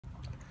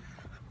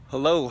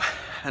Hello,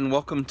 and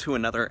welcome to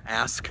another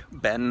Ask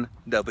Ben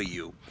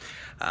W.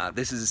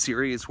 This is a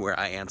series where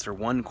I answer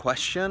one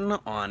question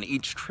on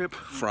each trip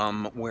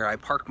from where I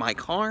park my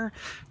car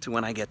to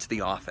when I get to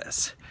the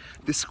office.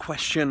 This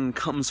question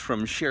comes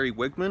from Sherry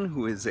Wigman,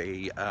 who is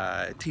a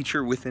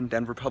teacher within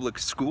Denver Public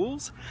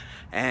Schools,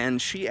 and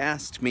she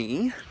asked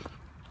me,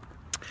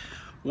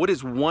 what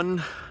is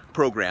one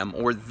program,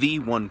 or the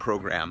one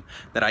program,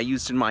 that I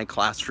used in my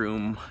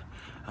classroom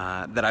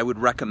that I would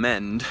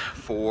recommend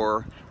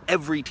for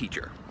every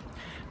teacher?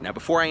 Now,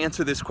 before I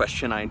answer this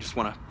question, I just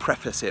want to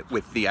preface it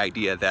with the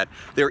idea that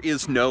there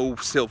is no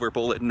silver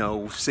bullet,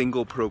 no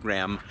single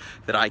program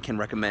that I can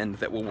recommend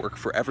that will work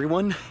for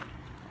everyone.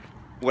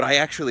 What I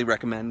actually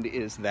recommend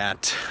is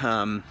that,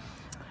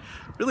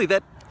 really,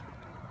 that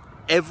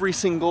every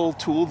single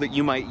tool that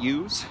you might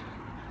use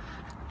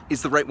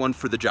is the right one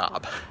for the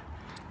job.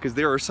 Because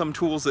there are some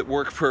tools that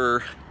work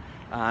for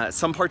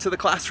some parts of the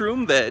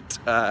classroom that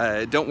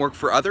don't work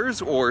for others,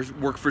 or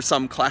work for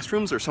some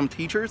classrooms or some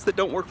teachers that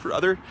don't work for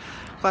other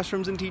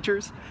classrooms and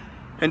teachers.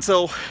 And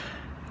so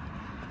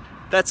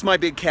that's my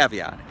big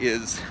caveat,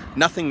 is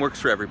nothing works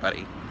for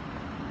everybody.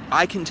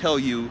 I can tell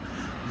you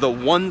the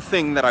one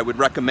thing that I would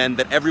recommend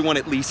that everyone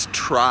at least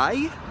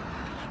try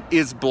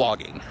is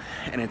blogging.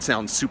 And it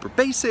sounds super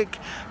basic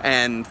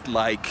and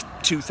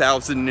like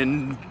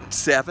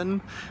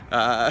 2007,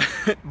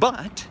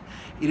 but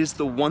it is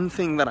the one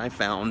thing that I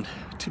found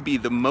to be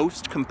the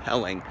most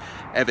compelling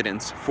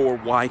evidence for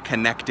why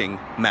connecting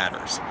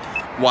matters,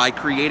 why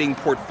creating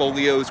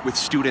portfolios with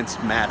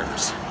students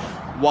matters,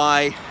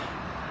 why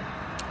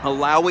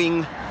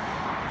allowing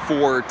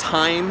for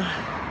time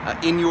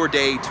in your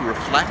day to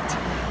reflect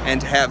and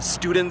to have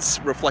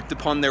students reflect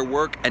upon their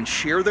work and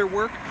share their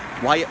work,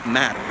 why it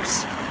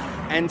matters.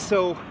 And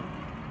so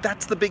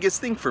that's the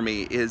biggest thing for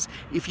me, is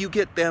if you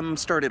get them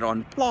started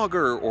on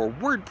Blogger or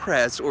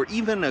WordPress or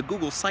even a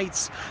Google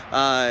Sites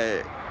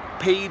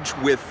page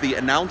with the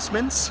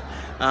announcements,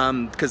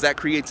 because that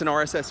creates an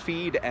RSS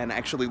feed and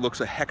actually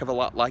looks a heck of a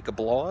lot like a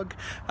blog.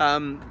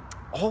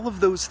 All of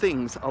those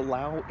things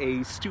allow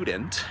a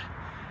student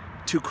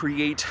to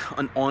create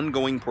an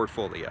ongoing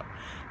portfolio.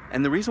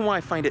 And the reason why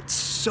I find it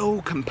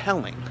so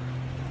compelling,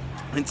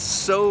 it's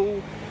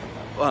so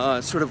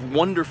sort of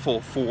wonderful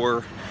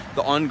for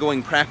the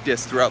ongoing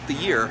practice throughout the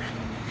year,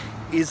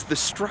 is the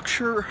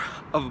structure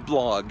of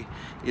blog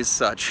is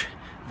such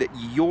that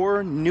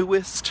your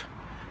newest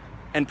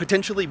and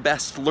potentially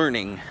best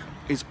learning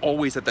is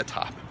always at the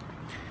top.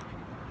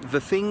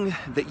 The thing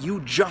that you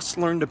just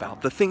learned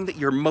about, the thing that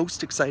you're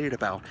most excited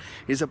about,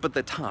 is up at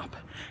the top.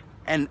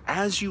 And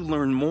as you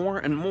learn more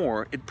and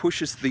more, it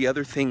pushes the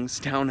other things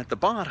down at the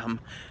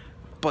bottom.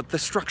 But the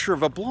structure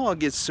of a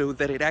blog is so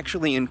that it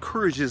actually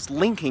encourages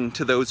linking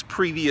to those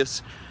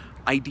previous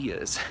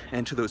ideas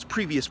and to those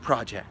previous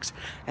projects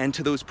and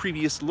to those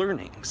previous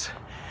learnings.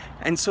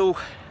 And so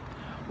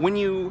when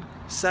you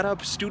set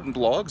up student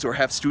blogs or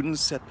have students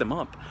set them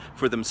up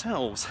for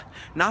themselves,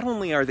 not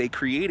only are they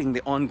creating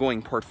the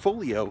ongoing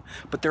portfolio,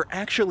 but they're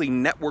actually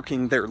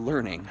networking their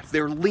learning.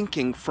 They're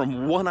linking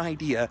from one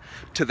idea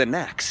to the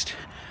next.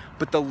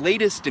 But the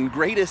latest and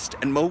greatest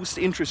and most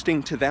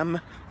interesting to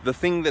them, the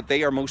thing that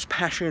they are most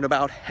passionate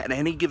about at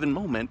any given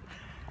moment,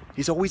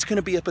 is always going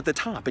to be up at the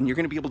top, and you're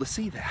going to be able to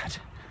see that.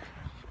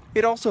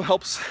 It also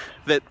helps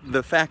that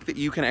the fact that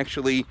you can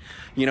actually,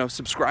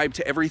 subscribe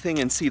to everything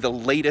and see the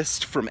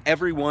latest from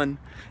everyone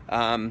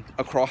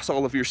across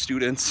all of your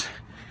students.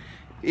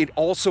 It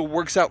also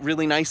works out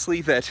really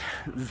nicely that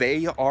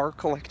they are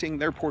collecting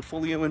their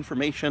portfolio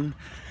information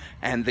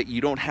and that you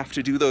don't have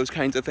to do those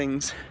kinds of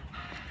things.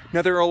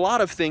 Now, there are a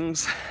lot of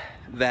things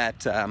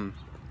that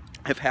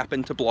have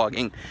happened to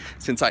blogging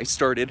since I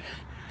started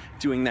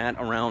doing that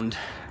around,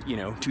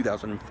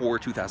 2004,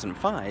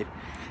 2005.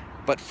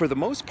 But for the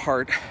most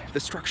part,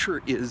 the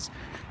structure is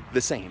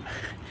the same.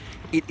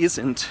 It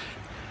isn't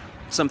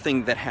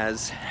something that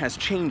has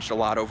changed a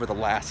lot over the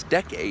last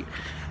decade.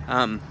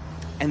 And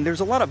there's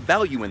a lot of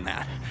value in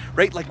that,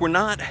 right? Like we're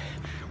not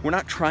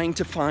trying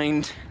to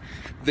find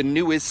the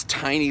newest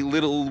tiny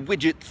little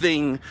widget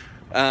thing.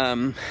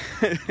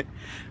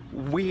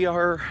 We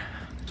are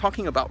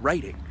talking about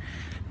writing.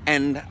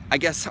 And I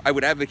guess I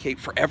would advocate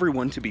for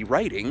everyone to be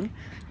writing,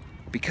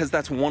 because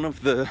that's one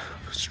of the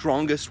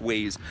strongest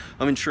ways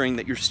of ensuring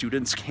that your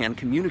students can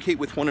communicate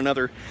with one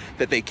another,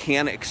 that they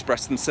can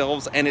express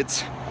themselves, and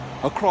it's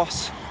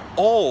across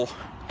all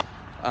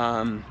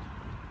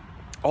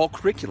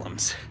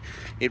curriculums.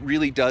 It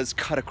really does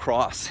cut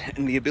across,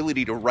 and the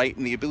ability to write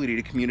and the ability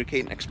to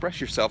communicate and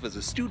express yourself as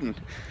a student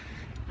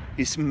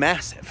is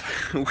massive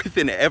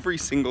within every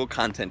single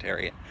content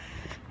area.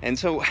 And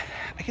so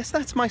I guess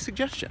that's my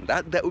suggestion.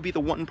 That would be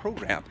the one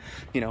program.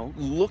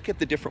 Look at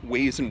the different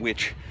ways in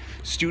which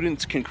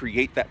students can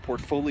create that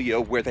portfolio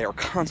where they are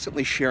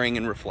constantly sharing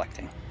and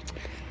reflecting.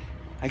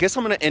 I guess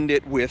I'm going to end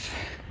it with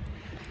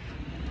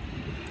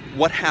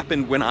what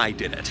happened when I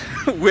did it,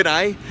 when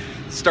I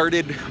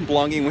started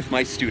blogging with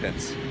my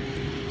students.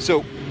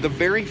 So the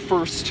very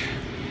first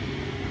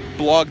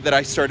blog that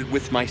I started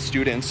with my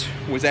students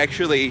was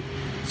actually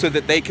so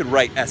that they could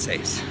write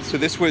essays. So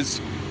this was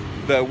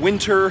the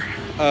winter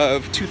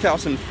of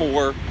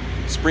 2004,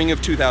 spring of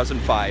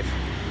 2005,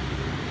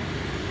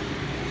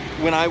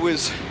 when I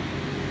was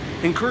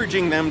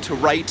encouraging them to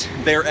write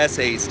their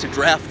essays, to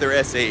draft their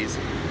essays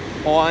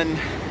on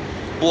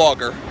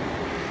Blogger.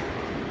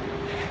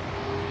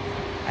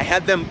 I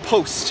had them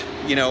post,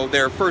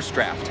 their first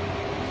draft.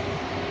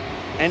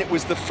 And it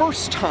was the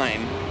first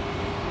time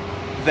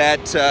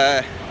that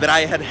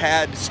I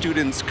had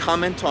students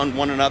comment on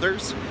one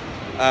another's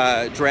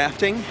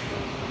drafting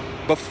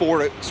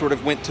before it sort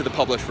of went to the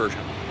published version.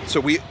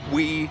 So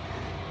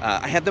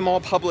I had them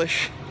all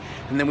publish,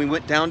 and then we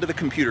went down to the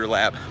computer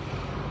lab.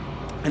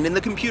 And in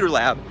the computer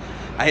lab,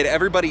 I had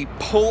everybody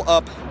pull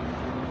up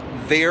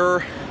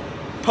their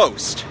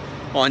post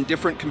on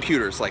different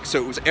computers.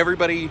 So it was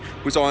everybody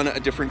was on a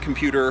different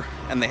computer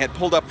and they had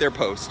pulled up their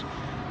post.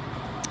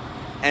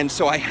 And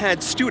so I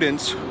had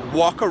students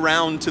walk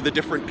around to the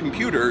different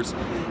computers,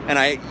 and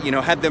I,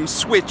 had them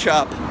switch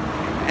up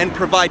and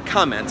provide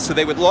comments. So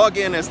they would log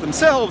in as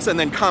themselves and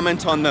then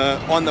comment on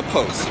the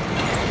post.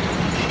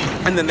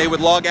 And then they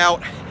would log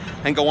out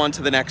and go on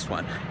to the next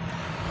one.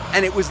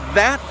 And it was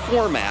that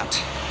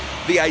format,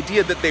 the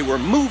idea that they were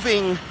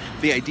moving,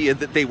 the idea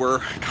that they were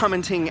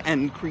commenting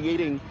and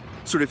creating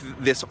sort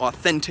of this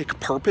authentic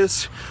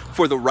purpose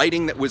for the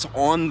writing that was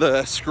on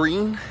the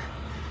screen,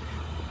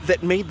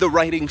 that made the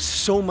writing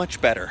so much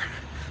better.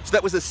 So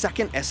that was the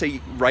second essay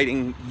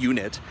writing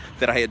unit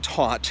that I had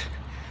taught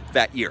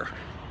that year.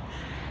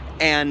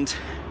 And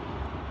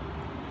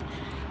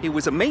it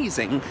was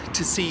amazing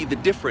to see the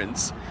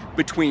difference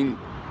between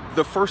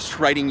the first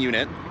writing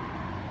unit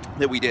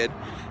that we did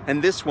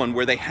and this one,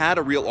 where they had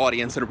a real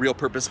audience and a real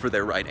purpose for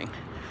their writing.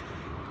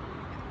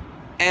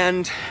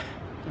 And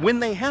when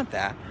they had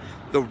that,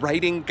 the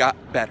writing got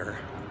better.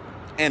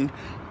 And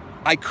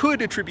I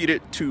could attribute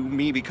it to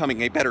me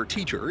becoming a better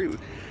teacher,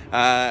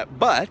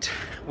 but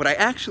what I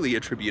actually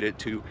attribute it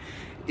to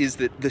is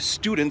that the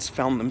students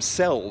found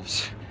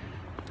themselves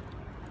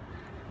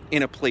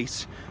in a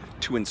place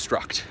to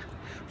instruct,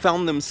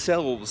 found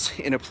themselves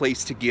in a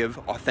place to give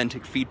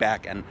authentic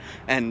feedback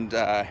and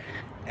to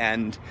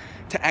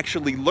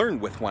actually learn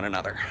with one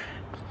another.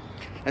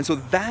 And so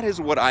that is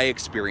what I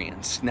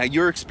experienced. Now,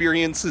 your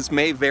experiences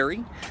may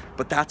vary,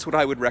 but that's what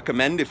I would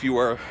recommend if you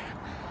are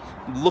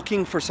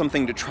looking for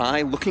something to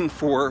try, looking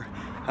for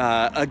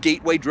a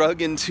gateway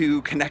drug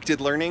into connected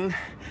learning.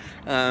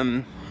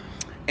 And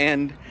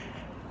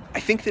I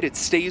think that it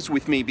stays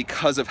with me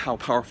because of how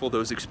powerful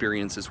those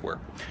experiences were.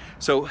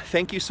 So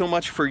thank you so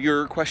much for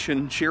your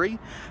question, Shiri.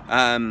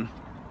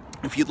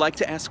 If you'd like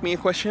to ask me a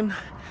question,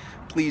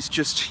 please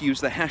just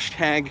use the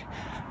hashtag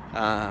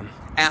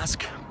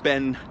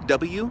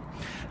AskBenW,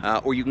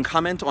 or you can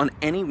comment on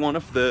any one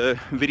of the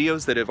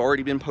videos that have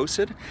already been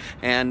posted,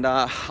 and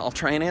I'll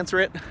try and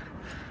answer it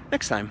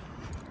next time.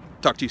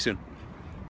 Talk to you soon.